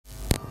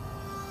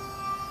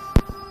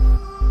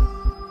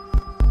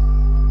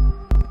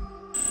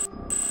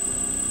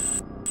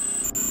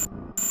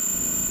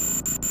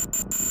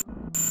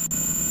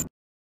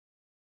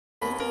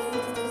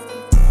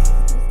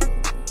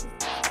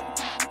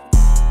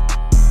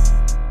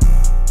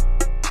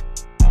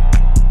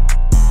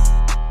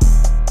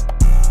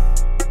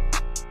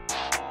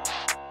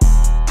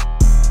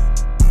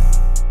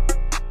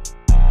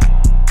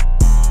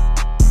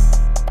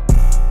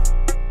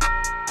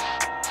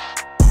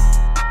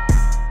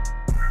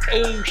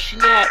Oh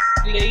snap,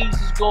 Glaze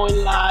is going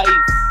live.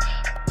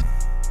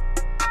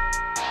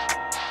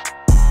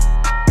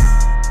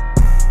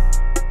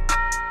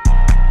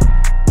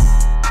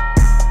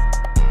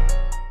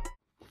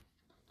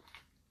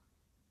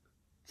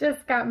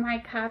 Just got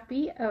my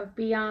copy of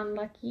Beyond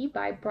Lucky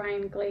by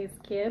Bryant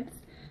Gibbs.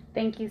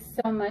 Thank you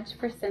so much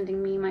for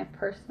sending me my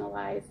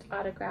personalized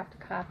autographed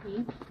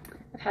copy.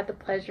 I've had the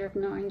pleasure of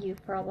knowing you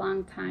for a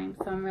long time,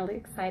 so I'm really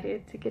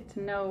excited to get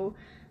to know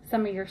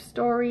some of your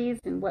stories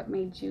and what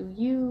made you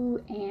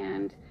you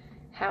and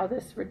how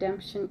this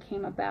redemption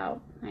came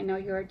about. I know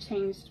you're a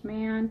changed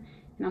man,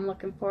 and I'm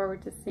looking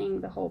forward to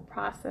seeing the whole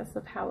process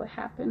of how it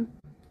happened.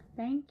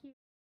 Thank you.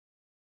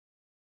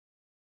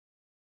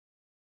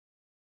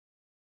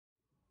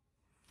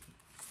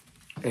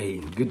 Hey,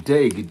 good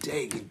day,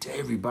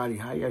 everybody.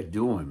 How y'all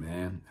doing,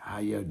 man? How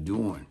y'all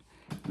doing?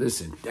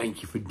 Listen,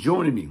 thank you for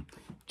joining me.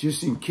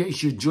 Just in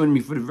case you're joining me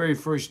for the very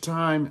first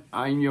time,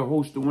 I am your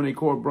host, the one they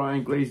call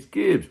Bryant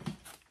Gibbs.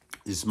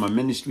 This is my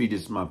ministry.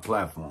 This is my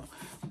platform.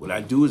 What I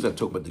do is I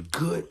talk about the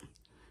good.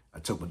 I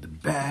talk about the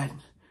bad.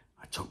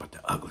 I talk about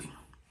the ugly.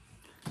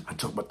 I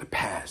talk about the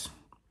past.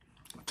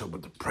 I talk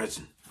about the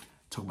present. I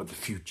talk about the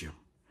future.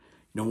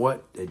 You know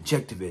what? The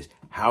objective is,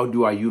 how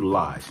do I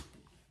utilize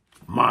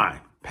my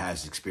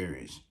past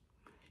experience? You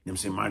know what I'm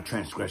saying? My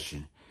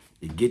transgression.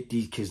 To get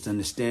these kids to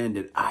understand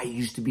that I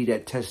used to be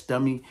that test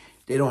dummy.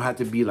 They don't have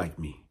to be like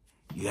me.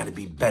 You got to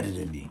be better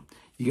than me.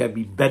 You got to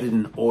be better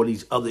than all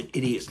these other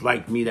idiots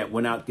like me that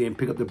went out there and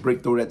picked up the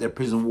brick, threw it at their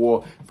prison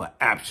wall for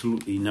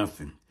absolutely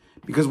nothing.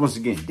 Because once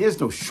again, there's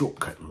no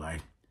shortcut in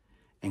life.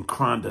 And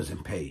crime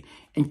doesn't pay.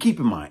 And keep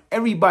in mind,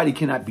 everybody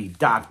cannot be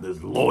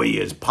doctors,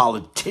 lawyers,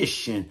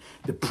 politicians,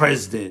 the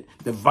president,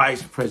 the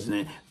vice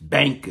president,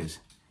 bankers.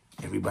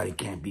 Everybody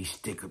can't be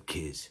stick-up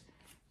kids,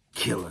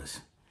 killers,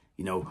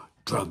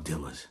 drug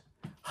dealers,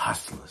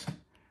 hustlers.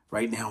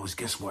 Right now is,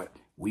 guess what?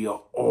 We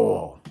are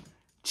all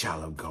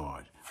child of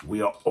God.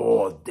 We are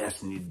all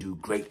destined to do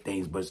great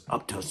things, but it's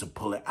up to us to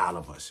pull it out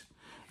of us.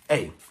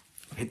 Hey,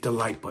 hit the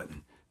like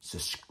button,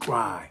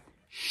 subscribe,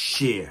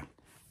 share.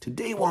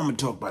 Today what I'm going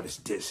to talk about is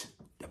this.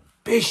 The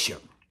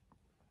Bishop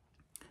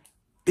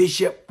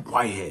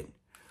Whithead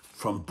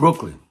from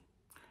Brooklyn.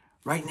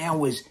 Right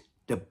now is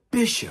the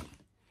Bishop.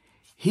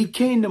 He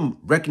came to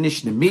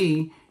recognition to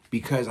me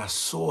because I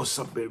saw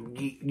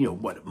something,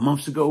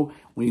 months ago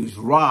when he was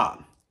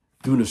robbed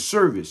during a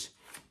service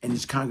in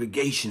his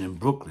congregation in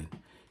Brooklyn.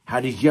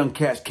 How these young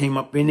cats came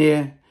up in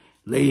there,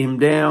 laid him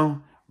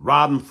down,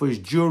 robbed him for his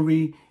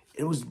jewelry.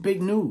 It was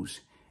big news.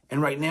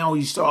 And right now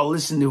you start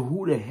listening to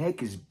who the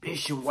heck is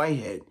Bishop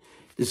Whithead,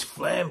 this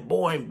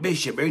flamboyant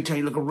bishop. Every time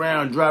you look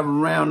around,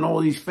 driving around in all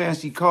these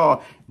fancy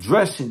cars,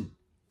 dressing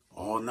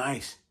all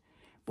nice.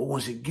 But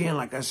once again,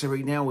 like I said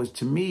right now, is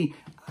to me,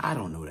 I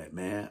don't know that,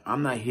 man.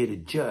 I'm not here to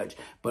judge.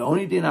 But the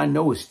only thing I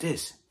know is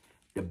this.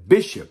 The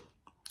bishop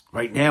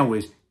right now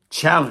is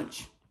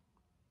challenge.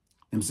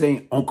 I'm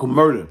saying Uncle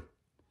Murda.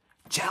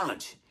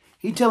 Challenge.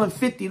 He telling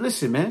 50,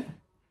 listen, man.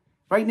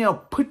 Right now,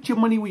 put your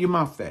money where your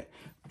mouth at.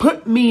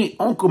 Put me,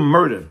 Uncle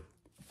Murda,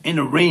 in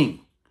the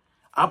ring.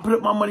 I'll put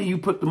up my money, you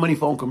put the money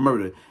for Uncle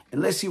Murda.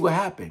 And let's see what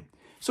happens.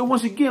 So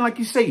once again, like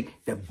you say,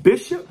 the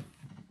bishop,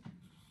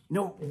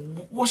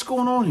 what's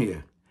going on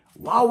here?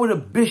 Why would a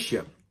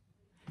bishop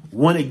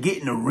want to get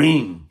in the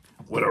ring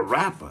with a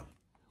rapper?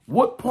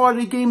 What part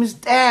of the game is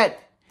that?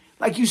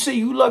 Like you say,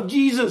 you love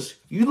Jesus.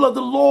 You love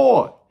the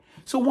Lord.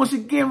 So once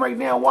again, right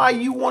now, why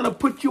you want to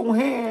put your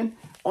hand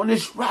on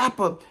this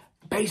rapper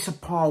based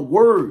upon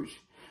words?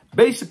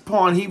 Based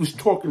upon he was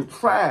talking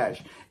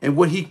trash and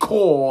what he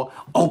called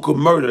Uncle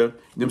Murda,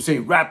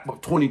 Wrap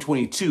Up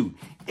 2022.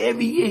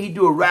 Every year he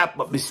do a wrap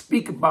up and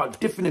speak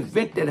about different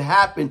event that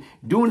happened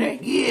during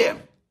that year.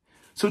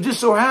 So just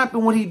so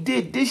happened what he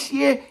did this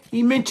year,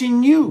 he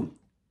mentioned you.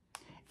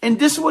 And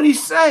this is what he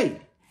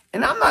say.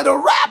 And I'm not a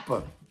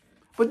rapper,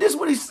 but this is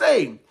what he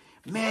say.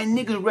 Man,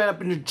 niggas ran up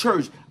in the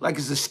church like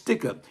it's a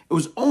sticker. It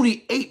was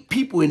only 8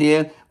 people in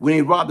there when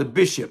they robbed the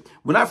bishop.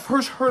 When I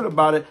first heard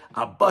about it,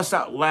 I bust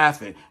out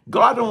laughing.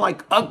 God don't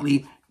like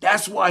ugly.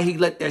 That's why he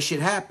let that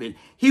shit happen.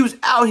 He was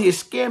out here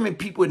scamming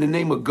people in the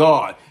name of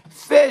God.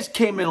 Feds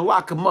came in and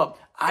locked him up.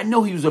 I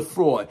know he was a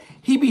fraud.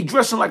 He be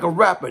dressing like a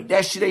rapper.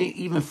 That shit ain't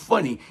even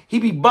funny. He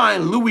be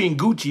buying Louis and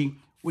Gucci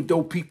with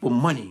those people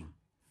money.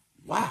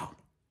 Wow.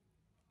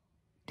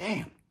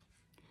 Damn.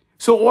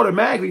 So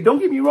automatically, don't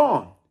get me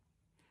wrong.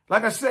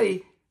 Like I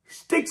say,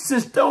 sticks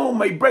and stone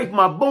may break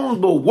my bones,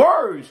 but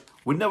words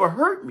would never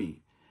hurt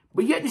me.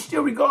 But yet it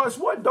still regards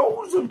what?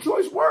 Those are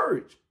choice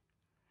words.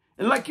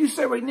 And like you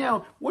say right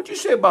now, what you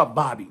say about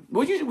Bobby?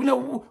 What you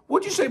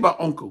say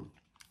about Uncle?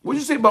 What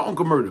you say about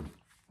Uncle Murda?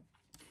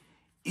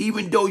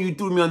 Even though you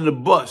threw me under the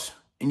bus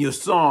in your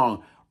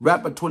song,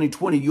 Rapper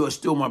 2020, You Are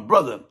Still My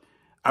Brother.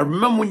 I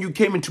remember when you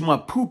came into my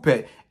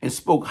pulpit and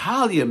spoke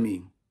highly of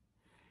me.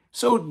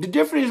 So the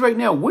difference is right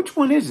now, which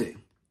one is it?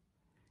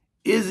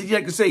 Is it,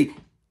 like I say,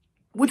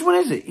 which one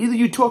is it? Either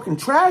you talking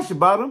trash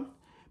about him,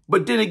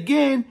 but then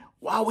again,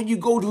 why would you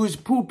go to his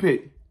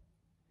pulpit?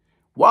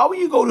 Why would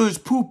you go to his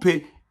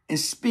pulpit and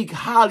speak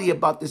highly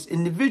about this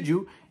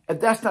individual if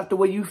that's not the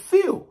way you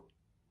feel.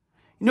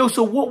 You know,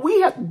 so what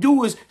we have to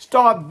do is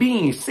start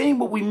saying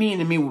what we mean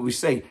and mean what we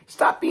say.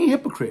 Stop being a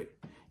hypocrite.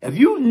 If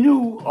you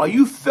knew or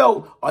you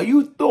felt or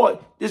you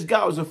thought this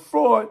guy was a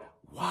fraud,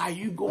 why are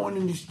you going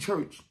in this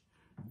church,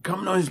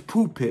 coming on his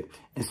pulpit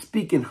and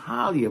speaking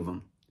highly of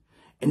him?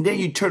 And then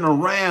you turn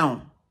around,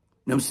 you know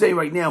what I'm saying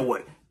right now,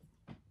 what,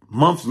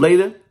 months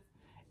later,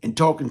 and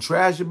talking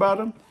trash about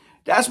him?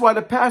 That's why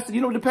the pastor, you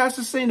know what the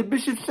pastor's saying, the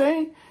bishop's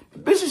saying? The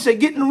bishop said,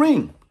 get in the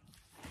ring.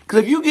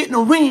 Because if you get in the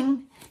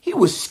ring, he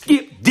will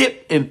skip,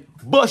 dip, and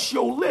bust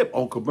your lip,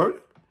 Uncle Murda.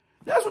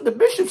 That's what the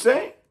bishop's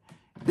saying.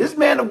 This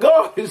man of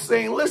God is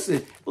saying,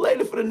 listen,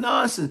 later for the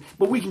nonsense,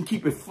 but we can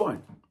keep it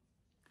fun.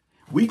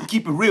 We can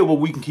keep it real, but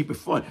we can keep it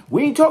fun.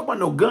 We ain't talking about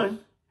no gun.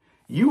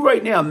 You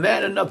right now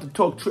mad enough to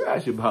talk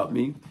trash about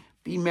me.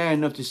 Be mad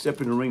enough to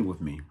step in the ring with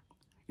me. You know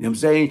what I'm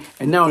saying?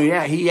 And not only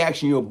that, he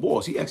asking your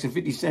boss. He asking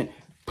 50 Cent,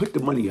 put the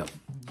money up.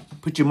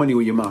 Put your money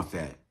where your mouth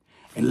at.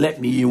 And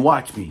let me and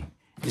watch me.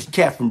 This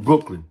cat from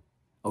Brooklyn,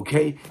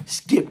 okay?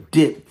 Skip,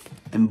 dip,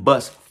 and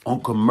bust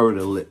Uncle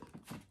Murda lip.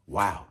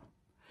 Wow.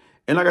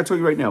 And like I told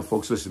you right now,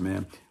 folks, listen,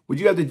 man. What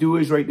you got to do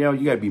is right now,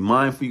 you got to be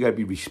mindful. You got to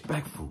be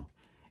respectful.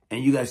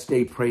 And you got to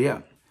stay pray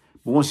up.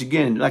 But once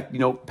again, like, you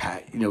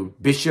know,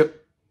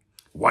 Bishop,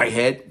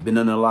 Whithead, been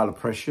under a lot of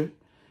pressure.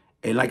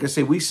 And like I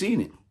said, we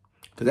seen it.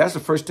 Because that's the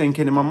first thing that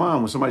came to my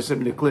mind when somebody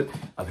sent me the clip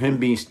of him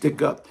being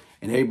stick up.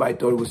 And everybody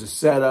thought it was a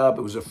setup,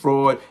 it was a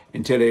fraud,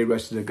 until they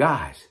arrested the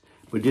guys.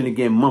 But then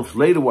again, months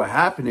later, what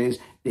happened is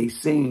they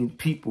seen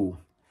people,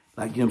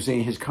 like, you know what I'm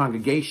saying, his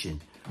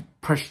congregation,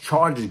 press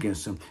charges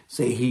against him,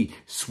 say he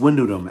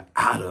swindled them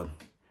out of, you know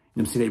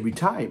what I'm saying, they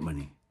retired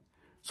money.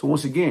 So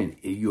once again,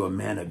 are you a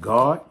man of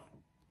God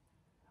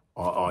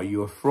or are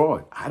you a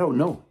fraud? I don't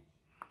know.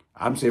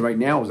 I'm saying right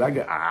now,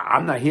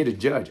 I'm not here to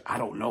judge. I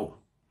don't know.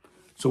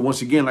 So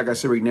once again, like I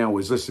said right now,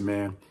 is listen,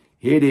 man,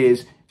 here it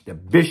is, the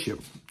Bishop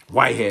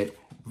Whithead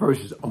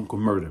versus Uncle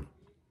Murda.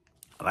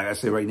 Like I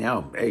said right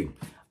now, hey,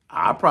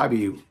 I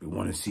probably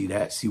want to see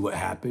that, see what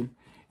happened.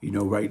 You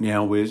know, right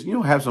now is, you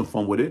know, have some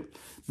fun with it.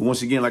 But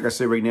once again, like I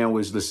said right now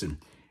is, listen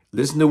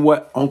to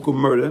what Uncle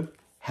Murda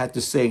had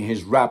to say in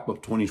his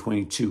wrap-up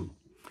 2022.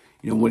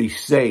 You know, what he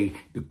say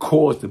to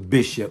cause the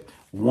bishop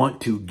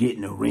want to get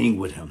in the ring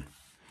with him.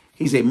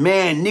 He said,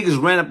 man,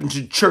 niggas ran up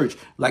into the church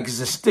like it's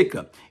a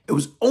stick-up. It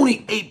was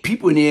only 8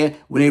 people in there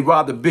when they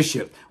robbed the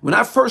bishop. When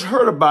I first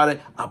heard about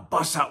it, I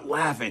bust out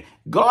laughing.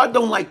 God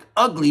don't like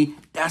ugly.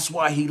 That's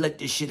why he let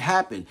this shit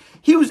happen.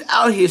 He was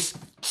out here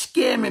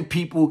scamming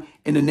people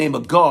in the name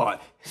of God.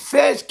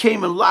 Feds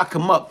came and locked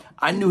him up.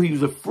 I knew he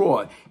was a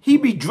fraud. He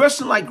be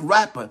dressing like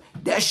rapper.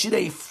 That shit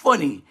ain't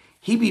funny.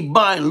 He be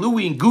buying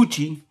Louis and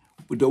Gucci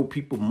with those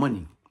people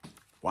money.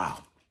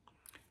 Wow.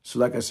 So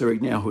like I said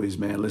right now, who is,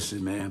 man,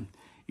 listen, man.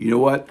 You know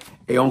what?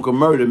 Hey, Uncle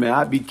Murda, man,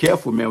 I'd be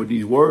careful, man, with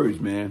these words,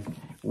 man.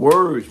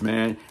 Words,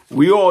 man.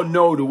 We all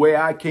know the way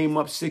I came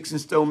up, 6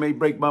 and stone may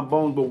break my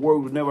bones, but word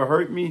would never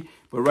hurt me.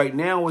 But right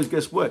now is,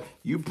 guess what?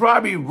 You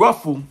probably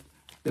ruffle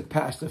the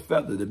pastor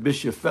feather, the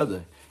bishop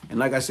feather. And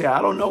like I said,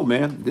 I don't know,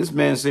 man. This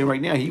man's saying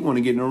right now he want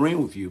to get in the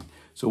ring with you.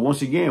 So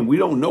once again, we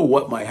don't know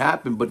what might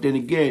happen. But then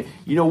again,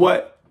 you know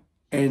what?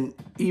 And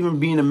even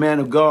being a man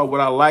of God,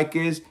 what I like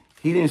is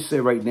he didn't say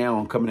right now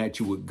I'm coming at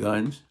you with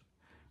guns.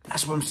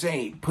 That's what I'm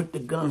saying. Put the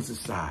guns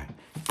aside.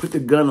 Put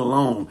the gun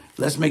alone.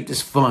 Let's make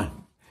this fun.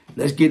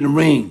 Let's get in the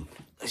ring.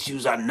 Let's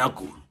use our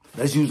knuckle.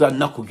 Let's use our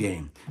knuckle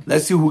game.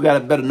 Let's see who got a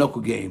better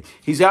knuckle game.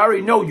 He said, I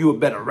already know you a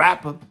better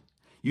rapper.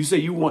 You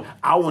say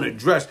I want to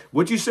dress.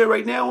 What you say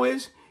right now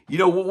is, you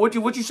know, what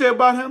you say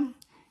about him? You know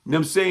what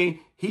I'm saying?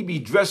 He be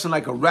dressing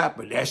like a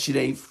rapper. That shit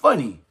ain't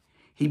funny.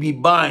 He be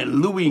buying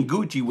Louis and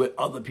Gucci with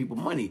other people's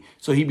money.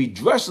 So he be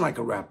dressing like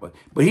a rapper.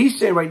 But he's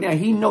saying right now,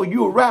 he know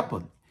you a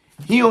rapper.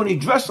 He only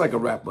dressed like a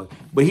rapper.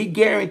 But he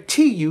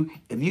guarantee you,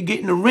 if you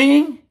get in the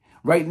ring,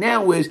 right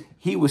now is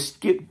he will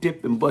skip,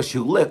 dip, and bust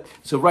your lip.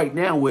 So right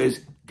now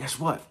is, guess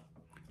what?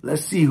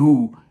 Let's see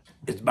who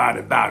is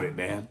about it,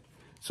 man.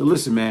 So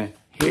listen, man,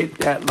 hit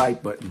that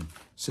like button.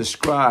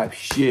 Subscribe,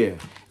 share.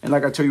 And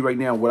like I tell you right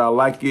now, what I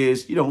like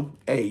is, you know,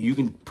 hey, you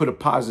can put a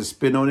positive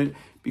spin on it.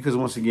 Because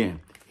once again,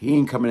 he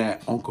ain't coming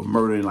at Uncle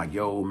Murda and like,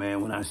 yo, man,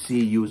 when I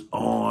see you is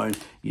on,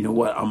 you know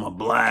what? I'm going to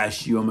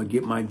blast you. I'm going to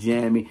get my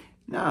jammy.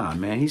 Nah,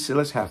 man. He said,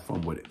 let's have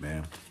fun with it,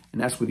 man.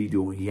 And that's what he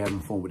doing. He having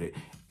fun with it.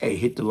 Hey,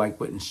 hit the like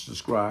button,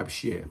 subscribe,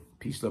 share.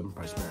 Peace, love, and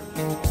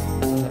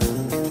prosperity.